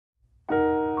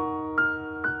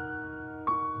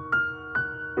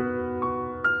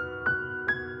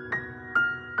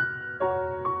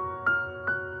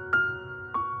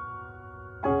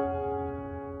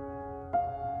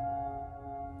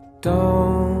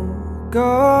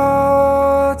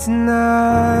go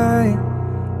tonight.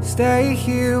 Stay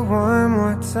here one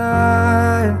more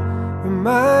time.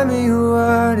 Remind me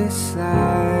what it's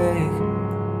like,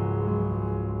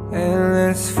 and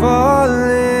let's fall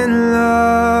in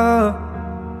love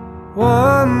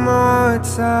one more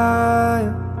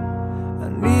time. I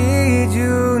need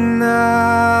you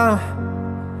now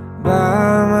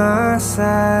by my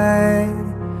side.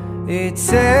 It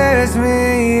tears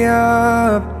me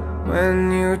up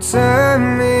when you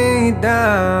turn me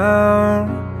down.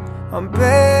 I'm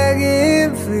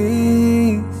begging,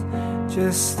 please,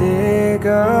 just stick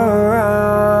around.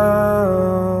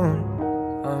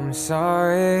 I'm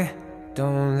sorry,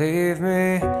 don't leave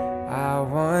me. I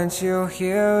want you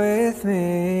here with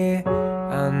me.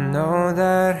 I know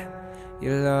that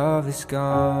your love is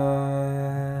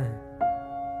gone.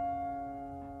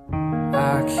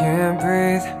 I can't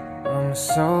breathe, I'm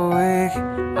so weak.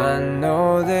 I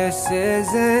know this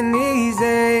isn't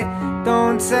easy.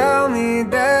 Don't tell me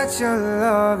that your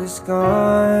love is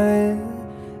gone,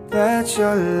 that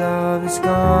your love is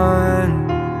gone.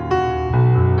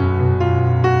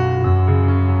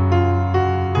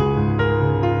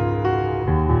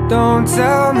 Don't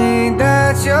tell me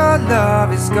that your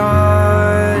love is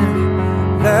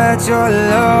gone, that your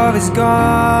love is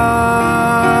gone.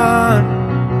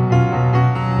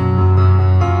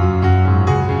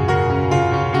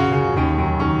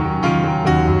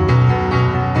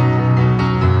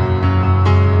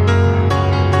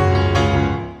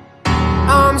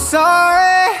 I'm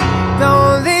sorry,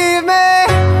 don't leave me.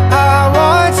 I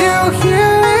want you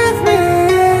here with me.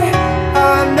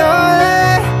 I know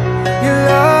that your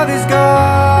love is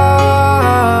gone.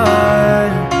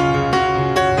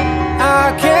 I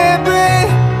can't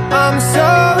breathe, I'm so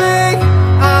weak.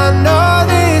 I know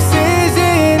this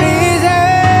isn't easy.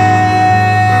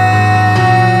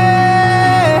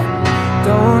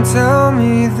 Don't tell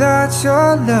me that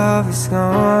your love is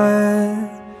gone,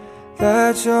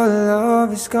 that your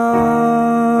love is gone,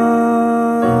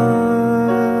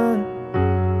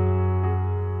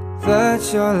 that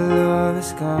your love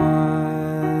is gone.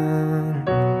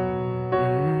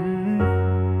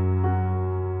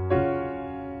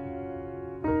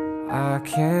 I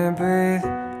can't breathe,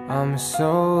 I'm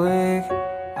so weak.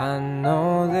 I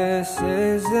know this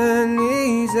isn't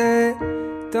easy.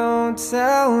 Don't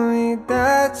tell me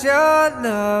that your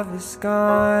love is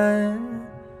gone,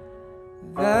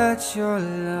 that your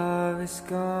love is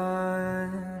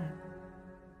gone.